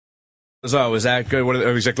Oh, is that good?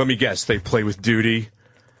 He's like, let me guess, they play with duty.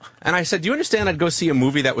 And I said, do you understand I'd go see a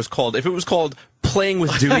movie that was called, if it was called Playing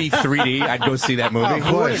with Duty 3D, I'd go see that movie.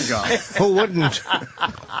 Who wouldn't go? Who wouldn't?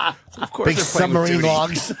 Of course. Big submarine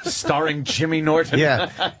logs. Starring Jimmy Norton.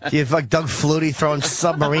 Yeah. You have like Doug Flutie throwing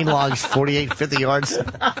submarine logs 48, 50 yards.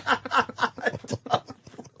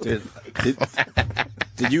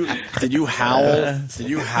 Did you howl? Did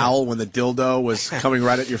you howl when the dildo was coming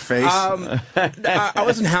right at your face? I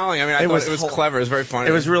wasn't howling. I mean, I thought it was clever. It was very funny.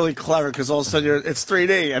 It was really clever because all of a sudden it's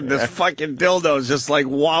 3D and this fucking dildo is just like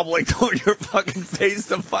wobbling toward your fucking face.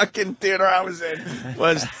 The fucking theater I was in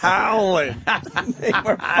was howling. They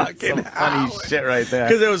were fucking funny shit right there.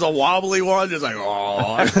 Because there was a wobbly one, just like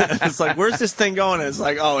it's like, where's this thing going? It's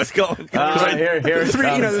like, oh, it's going. Here it comes.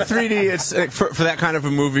 The 3D. It's for that kind of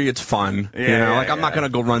a movie. It's fun. I'm not gonna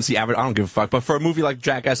go run see Avatar. I don't give a fuck. But for a movie like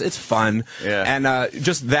Jackass, it's fun. Yeah. And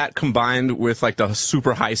just that combined with like the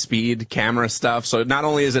super high speed camera stuff. So not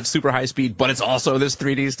only is it super high speed, but it's also this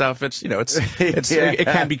 3D stuff. It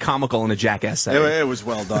can be comical in a Jackass setting. It was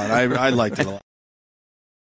well done. I liked it a lot.